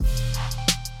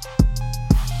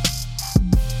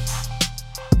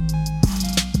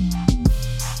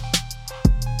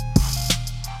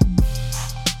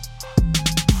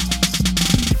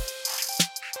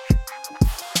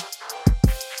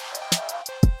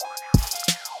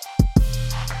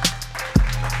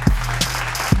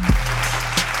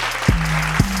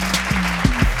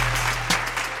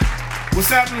What's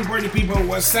happening, party people?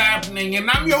 What's happening? And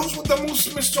I'm your host with the most,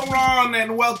 Mr. Ron,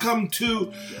 and welcome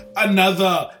to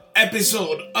another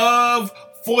episode of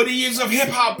 40 Years of Hip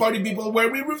Hop, party people, where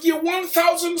we review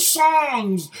 1,000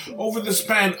 songs over the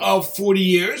span of 40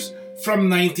 years, from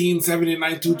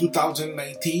 1979 to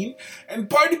 2019. And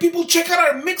party people, check out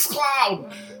our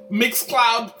Mixcloud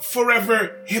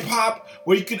Forever Hip Hop,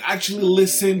 where you can actually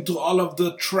listen to all of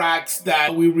the tracks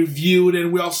that we reviewed,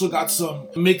 and we also got some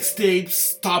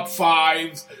mixtapes, top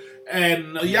fives,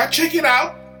 and check it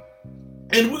out.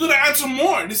 And we're gonna add some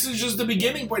more. This is just the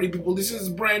beginning, party people. This is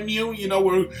brand new.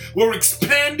 We're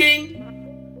expanding.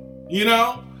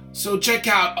 So check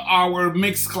out our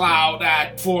Mixcloud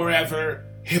at Forever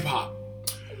Hip Hop.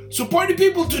 So party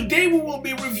people, today we will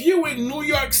be reviewing New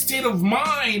York State of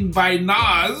Mind by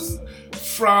Nas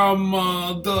from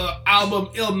the album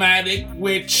Illmatic,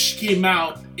 which came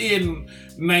out in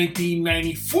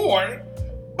 1994.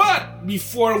 But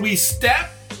before we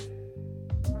step,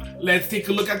 let's take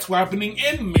a look at what's happening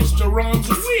in Mr. Ron's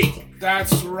week.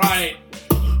 That's right.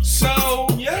 So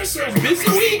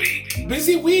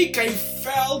busy week. I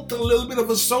felt a little bit of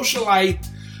a socialite.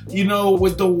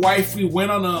 With the wife, we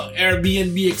went on an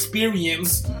Airbnb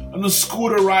experience on a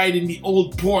scooter ride in the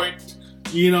old port,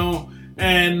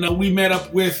 and we met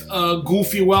up with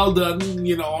Goofy Weldon,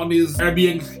 on his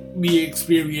Airbnb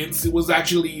experience. It was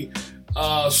actually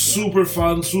super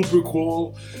fun, super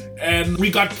cool. And we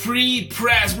got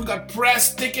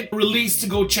press ticket release to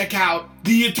go check out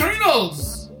The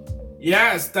Eternals.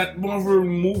 Yes, that Marvel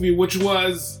movie, which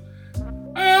was,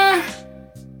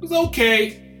 it was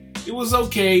okay. It was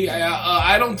okay.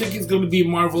 I don't think it's going to be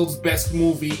Marvel's best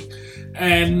movie.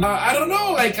 And I don't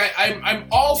know, I'm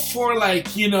all for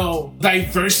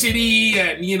diversity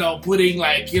and putting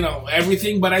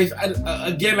everything, but I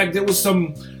again there was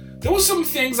some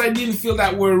things I didn't feel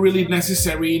that were really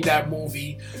necessary in that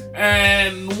movie.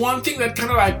 And one thing that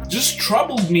kind of just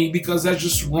troubled me, because that's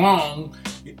just wrong,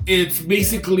 it's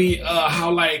basically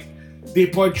how they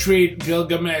portrayed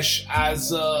Gilgamesh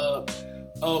as a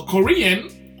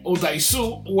Korean,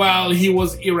 Odaisu, while he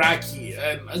was Iraqi.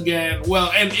 And again,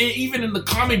 and even in the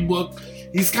comic book,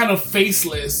 he's kind of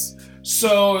faceless.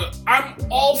 So I'm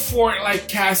all for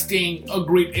casting a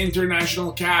great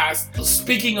international cast.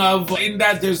 Speaking of, in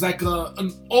that there's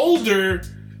an older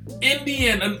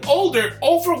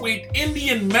overweight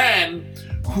Indian man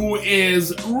who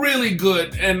is really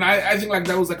good, and I think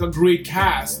that was a great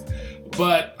cast.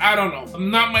 But I don't know,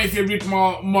 not my favorite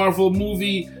Marvel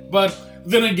movie, but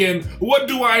then again, what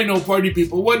do I know, party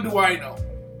people? What do I know?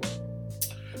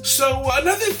 So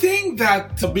another thing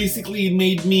that basically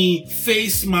made me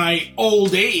face my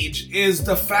old age is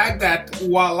the fact that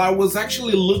while I was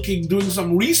actually doing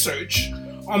some research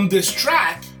on this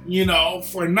track,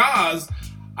 for Nas,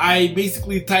 I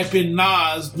basically type in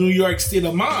Nas, New York State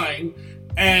of Mind,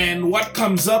 and what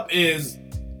comes up is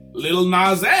Lil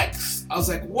Nas X. I was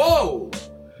like, whoa,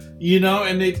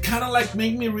 and it kind of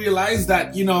made me realize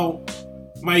that,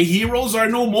 my heroes are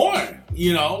no more,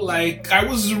 I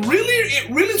was it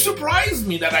really surprised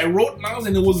me that I wrote Nas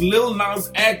and it was Lil Nas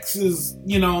X's,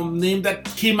 name that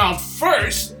came out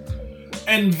first,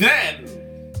 and then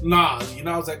Nas,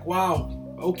 I was like, wow,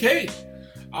 okay,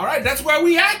 all right, that's where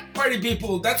we at, party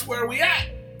people, that's where we at,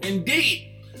 indeed.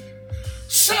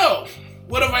 So,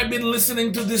 what have I been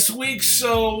listening to this week?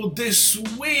 So, this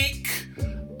week,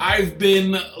 I've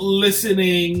been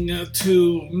listening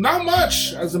to not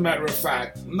much, as a matter of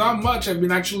fact. Not much. I've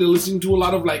been actually listening to a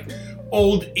lot of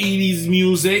old 80s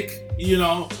music,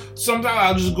 Sometimes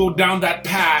I'll just go down that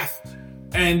path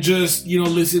and just,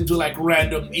 listen to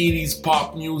random 80s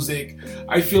pop music.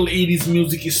 I feel 80s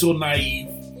music is so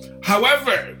naive.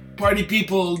 However, party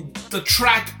people, the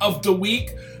track of the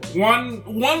week,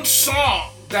 one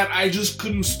song that I just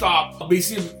couldn't stop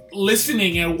basically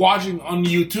listening and watching on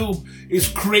YouTube is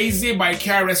Crazy by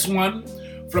KRS-One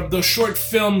from the short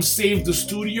film Save the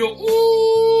Studio.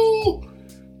 Ooh!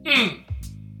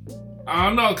 I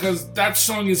don't know, because that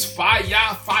song is fire,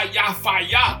 fire,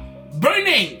 fire.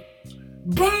 Burning!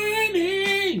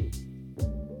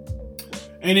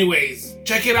 Anyways,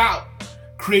 check it out.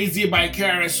 Crazy by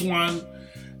KRS-One.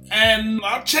 And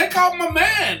check out my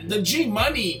man, the G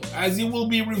Money, as he will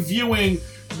be reviewing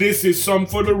This Is Some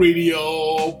for the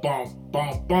Radio, bum,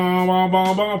 bum, bum, bum,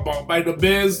 bum, bum, bum, by The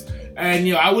Biz. And,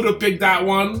 I would have picked that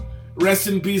one. Rest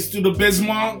in peace to the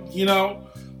Bismarck,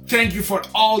 Thank you for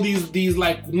all these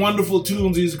wonderful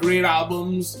tunes, these great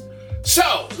albums.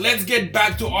 So, let's get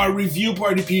back to our review,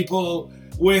 party people,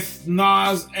 with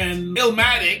Nas and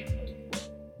Illmatic.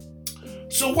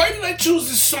 So why did I choose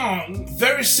this song?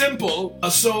 Very simple.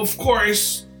 So of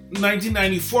course,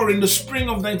 1994, in the spring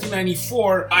of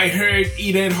 1994, I heard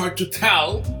It Ain't Hard to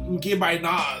Tell, okay, by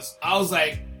Nas. I was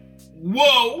like,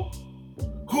 whoa,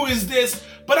 who is this?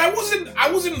 But I wasn't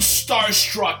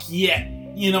starstruck yet.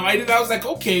 You know, I was like,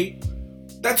 okay,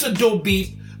 that's a dope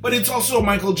beat, but it's also a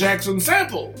Michael Jackson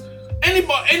sample.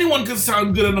 Anyone can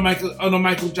sound good on a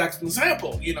Michael Jackson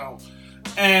sample, you know.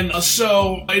 And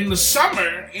so in the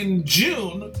summer, in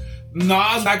June,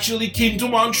 Nas actually came to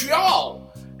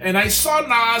Montreal, and I saw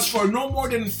Nas for no more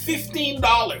than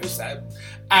 $15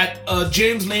 at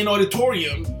James Lane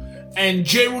Auditorium, and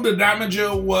Jeru the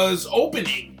Damager was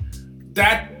opening.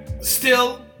 That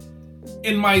still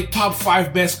in my top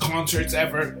 5 best concerts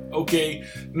ever, okay?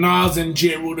 Nas and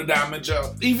Jeru the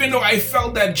Damager. Even though I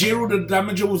felt that Jeru the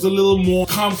Damager was a little more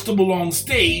comfortable on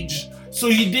stage, so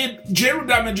Jeru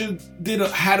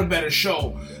Damager had a better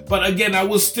show. But again, I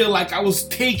was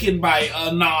taken by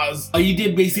Nas. He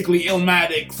did basically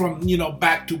Illmatic from, you know,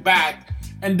 back to back.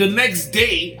 And the next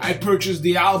day, I purchased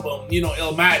the album, you know,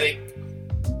 Illmatic.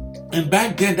 And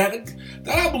back then, that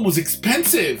album was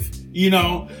expensive. You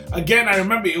know, again, I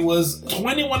remember it was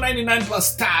 $21.99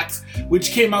 plus tax,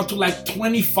 which came out to like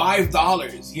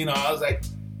 $25. You know, I was like,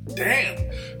 damn.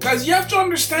 Because you have to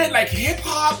understand, like,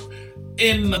 hip-hop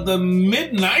in the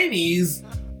mid-90s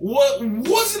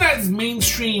wasn't as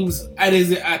mainstream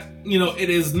as it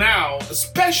is now,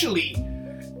 especially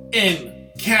in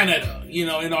Canada, you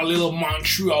know, in our little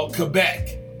Montreal,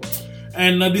 Quebec.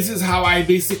 And this is how I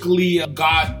basically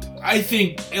I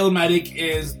think Illmatic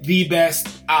is the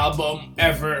best album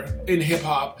ever in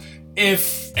hip-hop.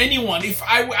 If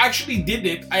I actually did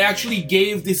it, I actually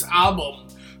gave this album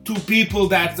to people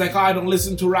that's like, oh, I don't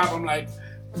listen to rap. I'm like,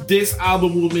 this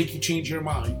album will make you change your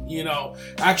mind, you know.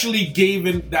 I actually gave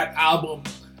him that album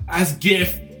as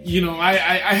gift, you know. I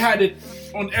had it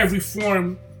on every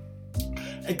form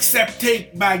except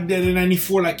tape back then in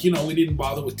 94. Like, you know, we didn't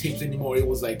bother with tapes anymore. It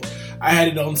was like I had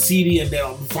it on CD and then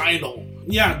on vinyl.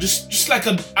 Yeah, just like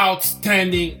an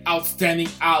outstanding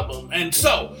album. And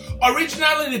so,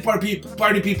 originality,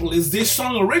 party people, is this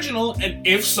song original? And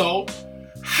if so,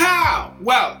 how?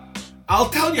 Well, I'll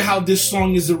tell you how this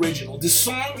song is original. This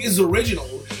song is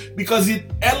original because it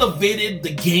elevated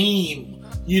the game.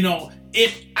 You know,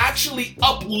 it actually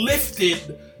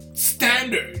uplifted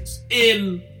standards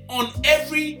on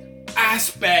every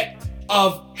aspect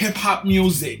of hip-hop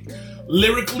music.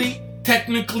 Lyrically,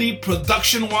 technically,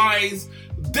 production-wise.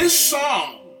 This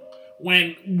song,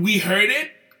 when we heard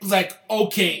it, was like,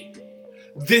 okay,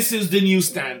 this is the new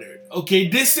standard. Okay,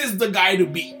 this is the guy to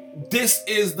beat. This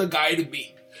is the guy to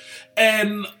beat.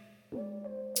 And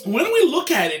when we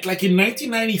look at it, like in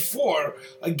 1994,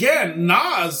 again,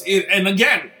 Nas, and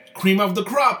again, cream of the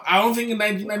crop. I don't think in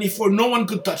 1994, no one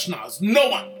could touch Nas. No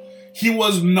one. He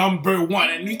was number one.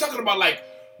 And you're talking about like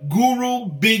Guru,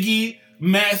 Biggie,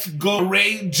 Meth, Go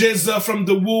Ray, GZA from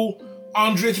The Wu,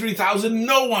 Andre 3000,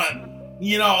 no one.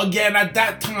 You know, again, at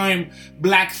that time,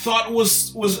 Black Thought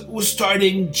was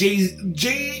starting,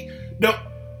 Jay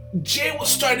was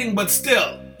starting, but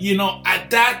still, you know, at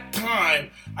that time,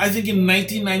 I think in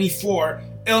 1994,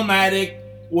 Illmatic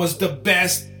was the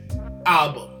best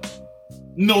album.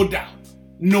 No doubt.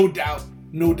 No doubt.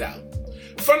 No doubt.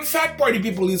 Fun fact, party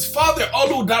people, his father,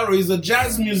 Oludaro, is a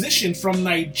jazz musician from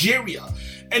Nigeria.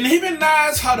 And him and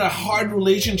Nas had a hard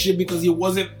relationship because he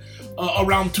wasn't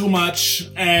around too much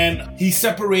and he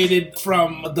separated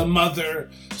from the mother.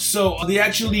 So they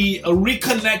actually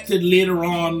reconnected later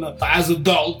on as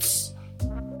adults.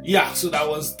 Yeah, so that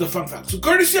was the fun fact. So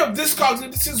courtesy of Discogs,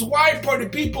 and this is why, party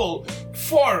people,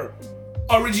 for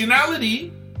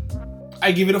originality,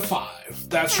 I give it a 5.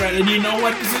 That's right. And you know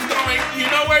what this is going? You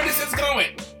know where this is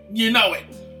going. You know it.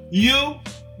 You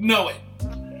know it.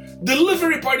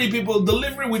 Delivery, party people.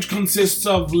 Delivery, which consists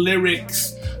of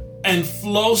lyrics and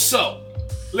flow. So,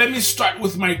 let me start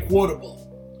with my quotable.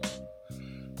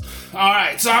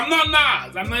 Alright, so I'm not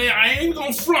Nas. I ain't even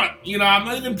gonna front. You know, I'm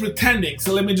not even pretending.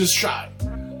 So let me just try.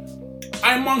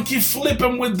 I monkey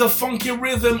flipping with the funky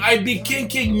rhythm. I be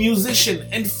kinking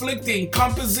musician, inflicting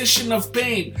composition of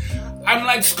pain. I'm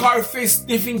like Scarface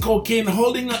sniffing cocaine,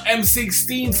 holding a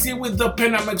M16. See with the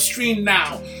pen, I'm extreme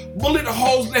now. Bullet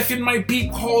holes left in my peep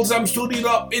holes. I'm suited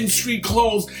up in street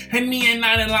clothes. And me and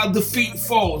nine and I'll defeat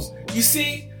foes. You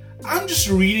see, I'm just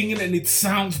reading it and it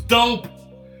sounds dope.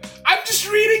 I'm just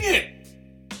reading it.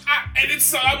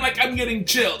 I'm getting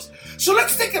chills. So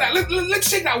let's take it out. Let's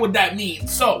check out what that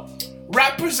means. So,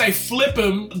 rappers, I flip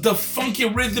them. The funky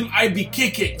rhythm, I be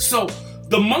kicking. So,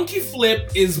 the monkey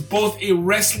flip is both a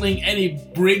wrestling and a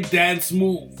breakdance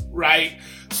move. right?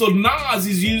 So Nas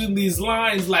is using these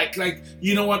lines like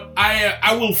you know what,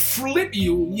 I will flip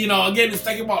you, you know, again it's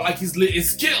talking about like his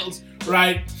skills,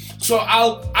 right? So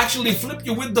I'll actually flip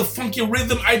you with the funky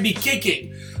rhythm I be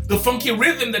kicking. The funky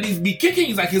rhythm that he's be kicking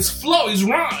is like his flow, his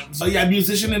rhymes. So yeah,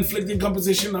 musician inflicting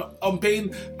composition on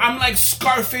pain. I'm like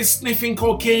Scarface sniffing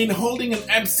cocaine, holding an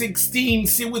M16,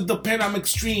 see with the pen I'm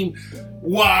extreme.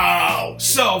 Wow.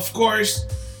 So of course,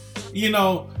 you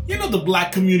know the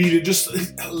black community just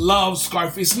loves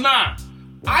Scarface. Nah,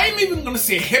 I'm even gonna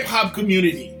say hip hop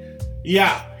community.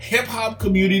 Yeah, hip hop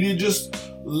community just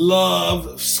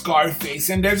love Scarface.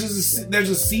 And there's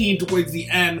a scene towards the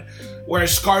end where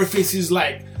Scarface is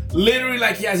like literally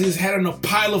like he has his head on a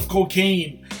pile of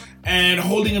cocaine and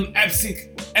holding an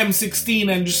M16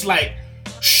 and just like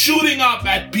shooting up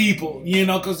at people, you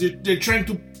know, because they're trying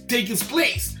to take his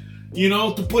place, you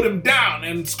know, to put him down.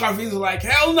 And Scarface is like,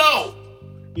 hell no,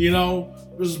 you know,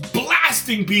 just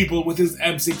blasting people with his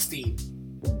M16.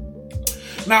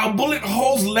 Now, bullet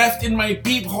holes left in my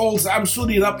peepholes, I'm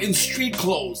suited up in street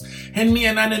clothes. Hand me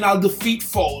an hand and I'll defeat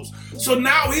foes. So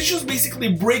now he's just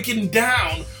basically breaking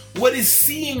down what is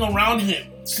seeing around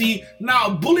him. See, now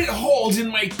bullet holes in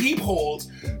my peepholes,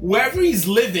 wherever he's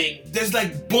living, there's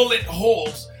like bullet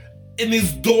holes in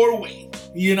his doorway,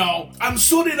 you know. I'm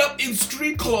suited up in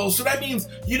street clothes, so that means,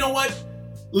 you know what?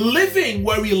 Living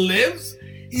where he lives,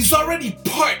 he's already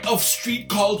part of street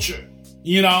culture.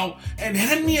 You know, and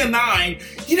hand me a 9.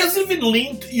 He doesn't even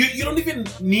you don't even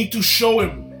need to show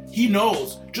him. He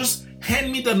knows. Just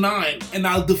hand me the 9 and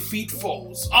I'll defeat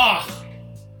foes.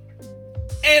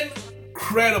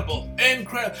 Incredible. And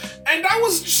that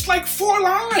was just like 4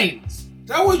 lines.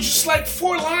 The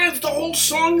whole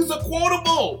song is a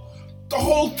quotable. The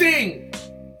whole thing.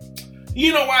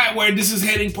 You know why, where this is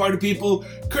heading, party people?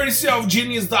 Courtesy of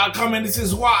Genius.com, and this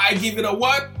is why I give it a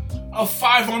what? A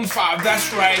 5 on 5.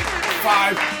 That's right.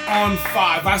 5 on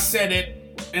 5. I said it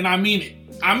and I mean it.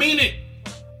 I mean it.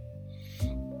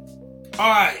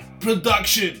 Alright.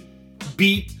 Production,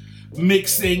 beat,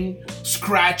 mixing,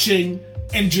 scratching,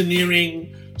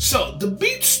 engineering. So the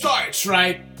beat starts,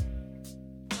 right,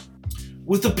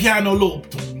 with the piano loop.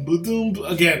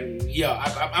 Again,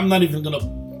 yeah, I'm not even gonna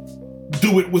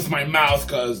do it with my mouth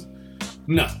because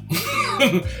no.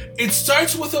 It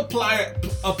starts with a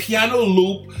piano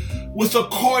loop with a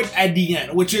chord at the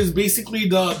end, which is basically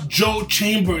the Joe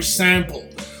Chambers sample,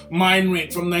 Mind Rain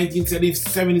from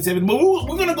 1977. But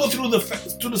we're gonna go through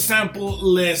the sample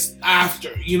list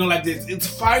after, you know, like this. It's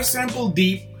 5 sample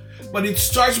deep, but it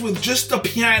starts with just the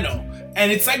piano, and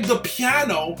it's like the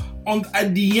piano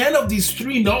at the end of these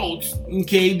 3 notes.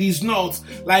 Okay, these notes,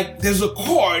 like there's a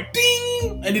chord,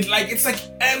 ding, and it's like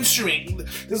answering.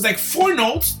 There's like 4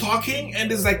 notes talking,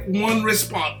 and there's like 1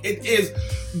 response. It is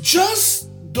just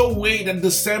the way that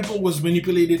the sample was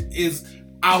manipulated is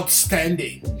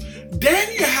outstanding.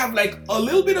 Then you have like a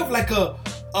little bit of like a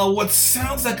what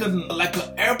sounds like an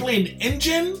airplane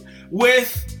engine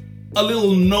with a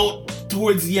little note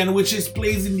towards the end, which is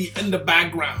plays in the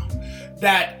background.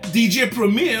 That DJ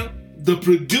Premier, the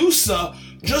producer,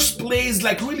 just plays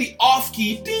like really off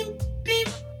key. Ding, ding,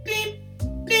 ding,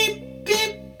 ding,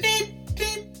 ding, ding,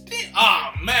 ding, ding.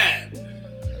 Ah, man.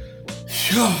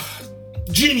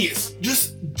 Genius.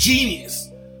 Just genius.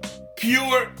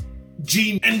 Pure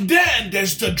genius. And then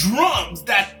there's the drums,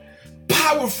 that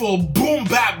powerful boom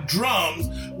bap drums,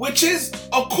 which is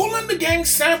a Kool and the Gang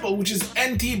sample, which is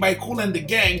NT by Kool and the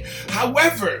Gang.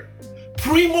 However,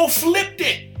 Primo flipped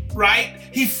it, right?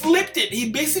 He flipped it.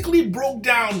 He basically broke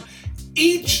down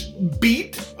each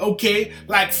beat, okay,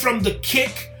 like from the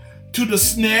kick to the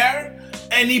snare,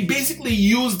 and he basically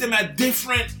used them at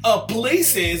different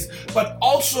places, but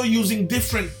also using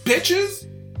different pitches.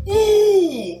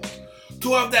 Ooh!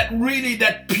 To have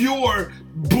that pure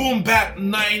boom bap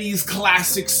 90s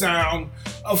classic sound.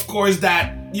 Of course,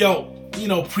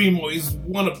 Primo is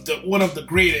one of the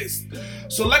greatest.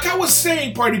 So like I was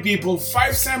saying, party people,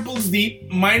 5 samples deep.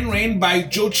 Mind Rain by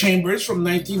Joe Chambers from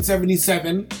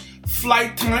 1977.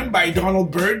 Flight Time by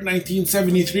Donald Byrd,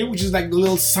 1973, which is like the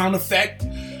little sound effect.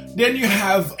 Then you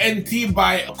have NT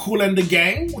by Kool and the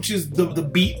Gang, which is the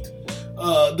beat,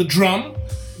 the drum.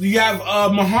 You have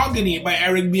Mahogany by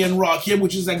Eric B. and Rakim,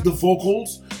 which is like the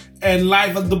vocals. And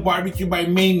Live at the Barbecue by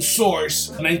Main Source,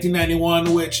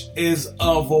 1991, which is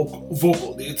a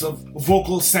vocal. It's a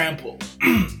vocal sample.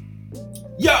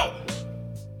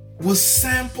 Was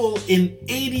sampled in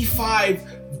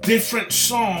 85 different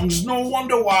songs. No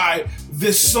wonder why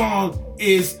this song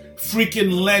is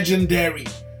freaking legendary.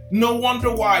 No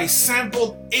wonder why,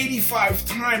 sampled 85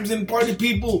 times. And party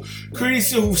people,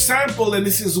 courtesy who sampled, and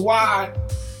this is why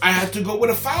I had to go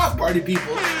with a 5, party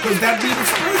people, because that beat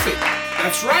is perfect.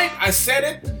 That's right, I said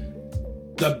it.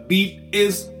 The beat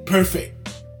is perfect.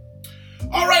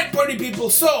 Alright, party people,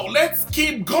 so let's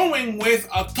keep going with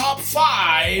a top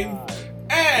 5.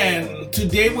 And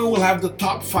today we will have the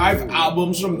top 5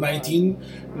 albums from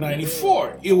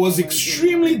 1994. It was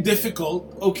extremely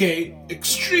difficult, okay?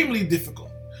 Extremely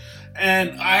difficult.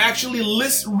 And I actually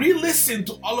re-listened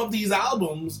to all of these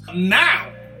albums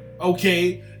now,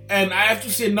 okay? And I have to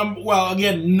say,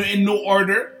 again, in no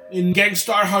order. In Gang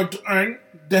Starr, Hard to Earn,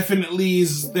 definitely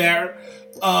is there.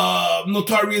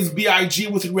 Notorious B.I.G.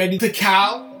 with Ready to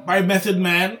Cal by Method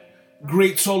Man.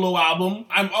 Great solo album.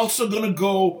 I'm also gonna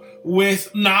go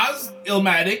with Nas,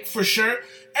 Illmatic, for sure.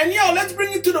 And let's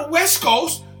bring it to the West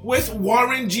Coast with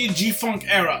Warren G. G-Funk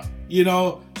Era.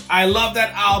 I love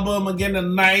that album. Again, a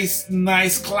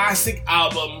nice classic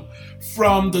album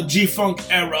from the G-Funk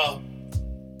era.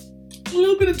 A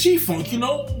little bit of G-Funk,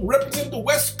 represent the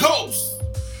West Coast.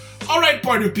 Alright,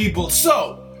 party people.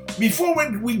 So, before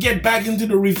we get back into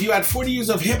the review, at 40 Years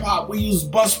of Hip Hop, we use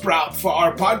Buzzsprout for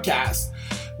our podcast.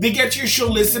 They get your show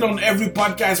listed on every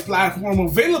podcast platform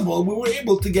available. We were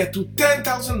able to get to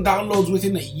 10,000 downloads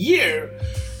within a year.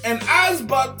 And as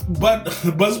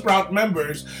Buzzsprout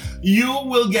members, you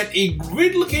will get a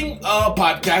great-looking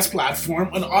podcast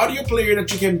platform, an audio player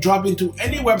that you can drop into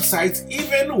any websites,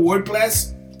 even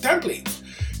WordPress templates.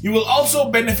 You will also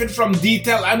benefit from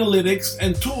detailed analytics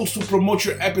and tools to promote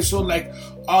your episode, like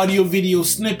audio-video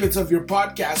snippets of your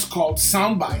podcast called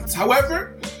soundbites.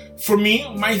 However, for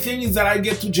me, my thing is that I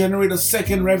get to generate a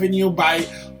second revenue by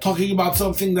talking about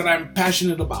something that I'm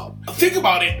passionate about. Think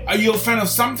about it. Are you a fan of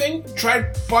something?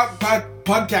 Try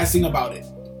podcasting about it.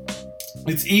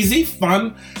 It's easy,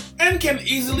 fun, and can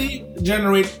easily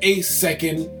generate a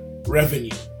second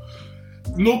revenue.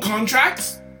 No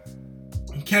contracts.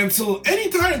 Cancel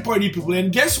anytime, party people.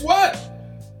 And guess what?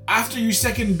 After your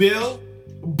second bill,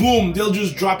 boom, they'll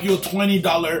just drop you a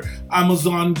 $20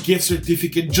 Amazon gift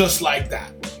certificate just like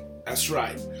that. That's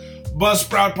right.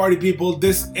 Buzzsprout, party people,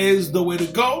 this is the way to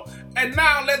go. And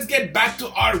now let's get back to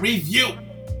our review.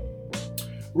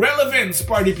 Relevance,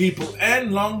 party people,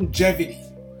 and longevity.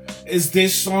 Is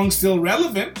this song still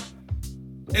relevant?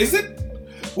 Is it?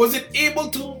 Was it able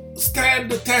to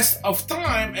stand the test of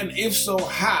time? And if so,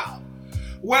 how?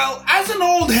 Well, as an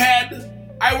old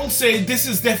head, I will say this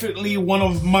is definitely one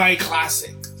of my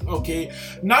classics, okay?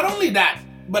 Not only that,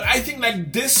 but I think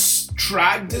like this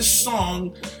track, this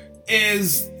song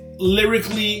is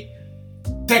lyrically,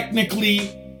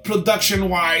 technically,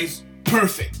 production-wise,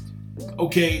 perfect,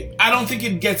 okay? I don't think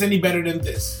it gets any better than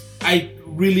this. I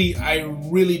really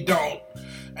don't.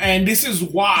 And this is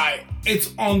why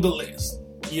it's on the list,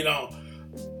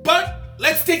 But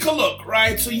let's take a look,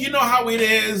 right? So you know how it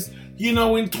is, in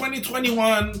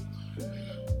 2021.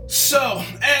 So,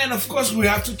 and of course we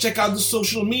have to check out the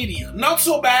social media. Not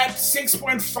so bad,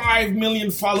 6.5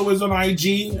 million followers on IG.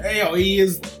 Hey, he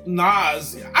is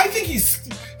Nas. I think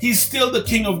he's still the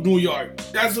king of New York.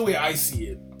 That's the way I see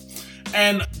it.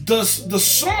 And the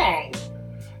song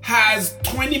has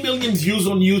 20 million views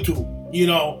on YouTube.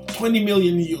 20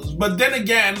 million views. But then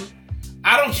again,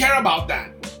 I don't care about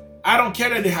that. I don't care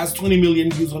that it has 20 million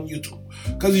views on YouTube.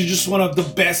 Because it's just one of the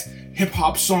best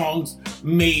hip-hop songs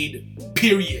made,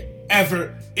 period,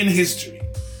 ever in history.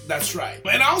 That's right.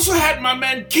 And I also had my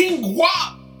man King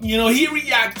Guap. He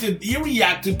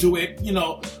reacted to it.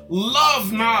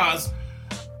 Love Nas.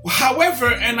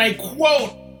 However, and I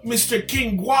quote Mr.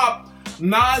 King Guap,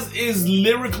 Nas is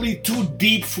lyrically too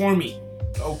deep for me.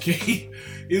 Okay?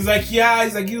 He's like,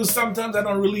 sometimes I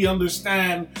don't really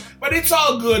understand. But it's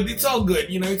all good. It's all good.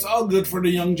 It's all good for the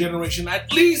young generation.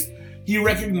 At least he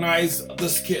recognized the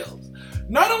skills.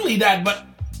 Not only that, but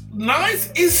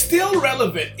Nas is still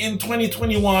relevant in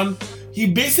 2021. He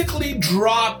basically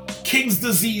dropped King's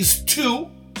Disease 2,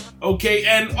 okay?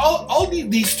 And all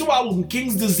these two albums,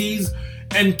 King's Disease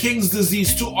and King's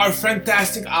Disease 2, are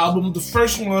fantastic albums. The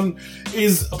first one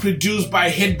is produced by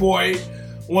Hit Boy,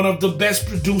 one of the best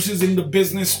producers in the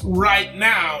business right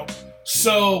now.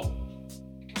 So,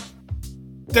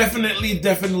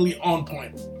 definitely on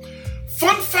point.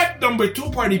 Fun fact number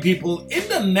 2, party people, in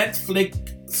the Netflix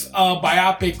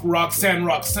biopic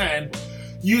Roxanne,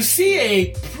 you see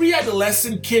a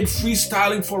pre-adolescent kid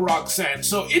freestyling for Roxanne.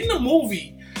 So in the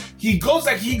movie, he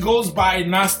goes by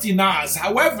Nasty Nas.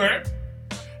 However,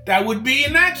 that would be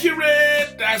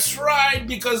inaccurate. That's right,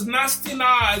 because Nasty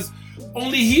Nas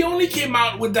only came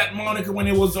out with that moniker when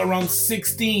he was around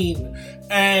 16,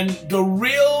 and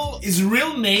his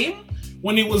real name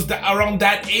when he was around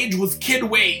that age was Kid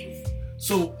Wave.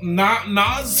 So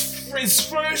Nas, his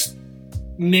first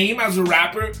name as a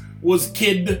rapper was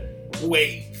Kid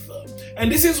Wave. And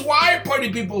this is why,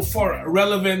 party people, for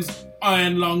relevance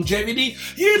and longevity,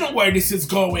 you know where this is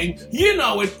going. You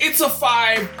know it. It's a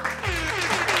 5.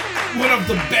 One of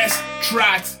the best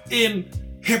tracks in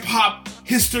hip-hop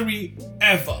history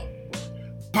ever.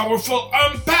 Powerful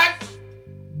impact.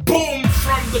 Boom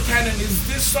from the cannon. Is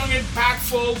this song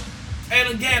impactful? And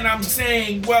again, I'm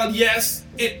saying, well, yes,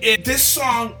 this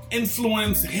song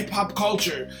influenced hip-hop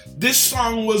culture. This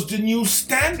song was the new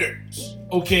standards,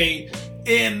 okay?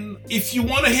 And if you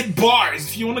want to hit bars,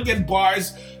 if you want to get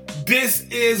bars, this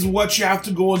is what you have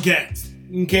to go against,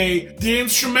 okay? The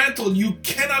instrumental, you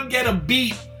cannot get a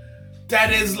beat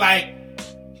that is like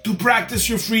to practice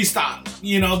your freestyle.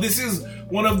 You know, this is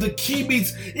one of the key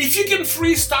beats. If you can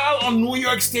freestyle on New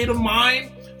York State of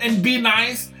Mind and be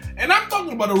nice, and I'm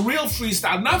talking about a real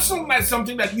freestyle, not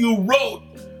something that you wrote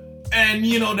and,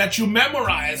 you know, that you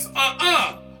memorized.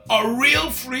 A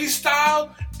real freestyle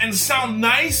and sound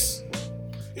nice,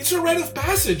 it's a rite of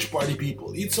passage, party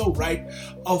people. It's a rite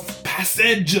of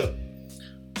passage.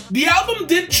 The album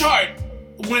did chart,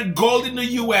 went gold in the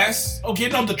US. Okay,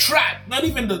 no, the track, not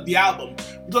even the album.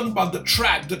 We're talking about the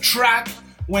track. The track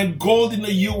went gold in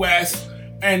the US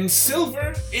and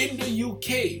silver in the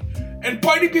UK. And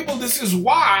party people, this is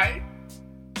why,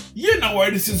 you know where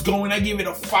this is going. I give it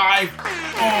a 5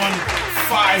 on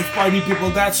 5, party people.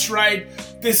 That's right.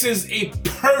 This is a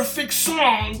perfect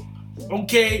song,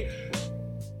 okay?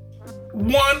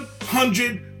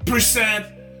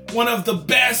 100% one of the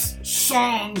best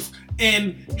songs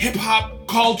in hip-hop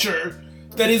culture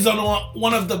that is on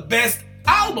one of the best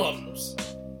albums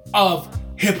of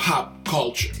hip-hop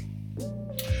culture.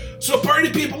 So party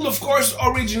people, of course,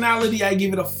 originality, I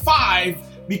give it a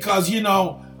 5 because, you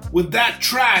know, with that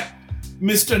track,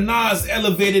 Mr. Nas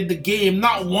elevated the game,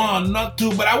 not 1, not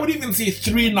 2, but I would even say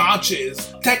 3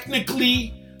 notches.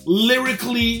 Technically,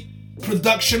 lyrically,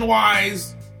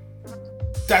 production-wise,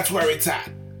 that's where it's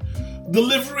at.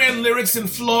 Delivery and lyrics and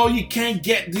flow, you cannot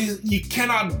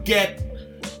get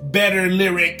better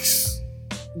lyrics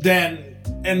than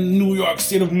in New York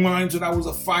State of Mind, so that was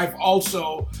a 5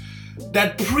 also.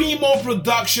 That Primo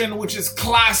production, which is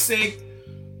classic,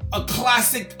 a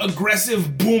classic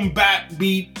aggressive boom bap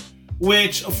beat,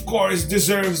 which of course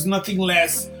deserves nothing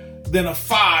less than a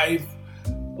 5.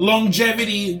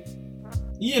 Longevity,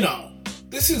 you know,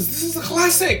 this is a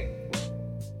classic.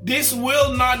 This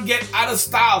will not get out of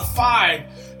style, 5.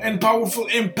 And powerful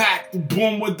impact,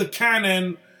 boom with the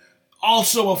cannon,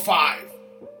 also a 5.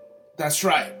 That's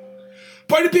right.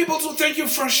 Party people, so thank you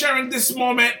for sharing this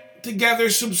moment together.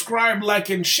 Subscribe, like,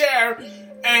 and share.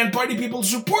 And party people,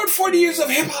 support 40 years of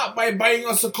hip hop by buying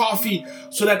us a coffee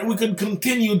so that we can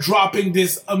continue dropping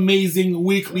this amazing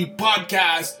weekly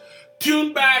podcast.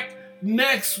 Tune back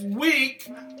next week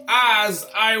as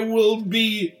I will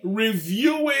be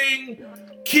reviewing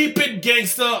Keep It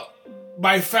Gangsta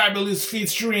by Fabolous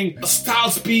featuring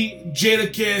Styles P,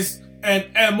 Jadakiss, and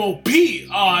M.O.P.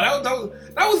 Oh,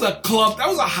 that was a club. That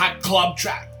was a hot club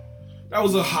track. That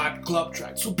was a hot club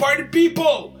track. So party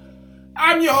people,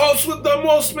 I'm your host with the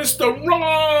most, Mr.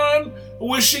 Ron,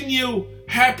 wishing you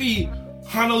happy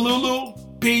Honolulu,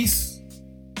 peace,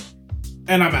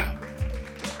 and I'm out.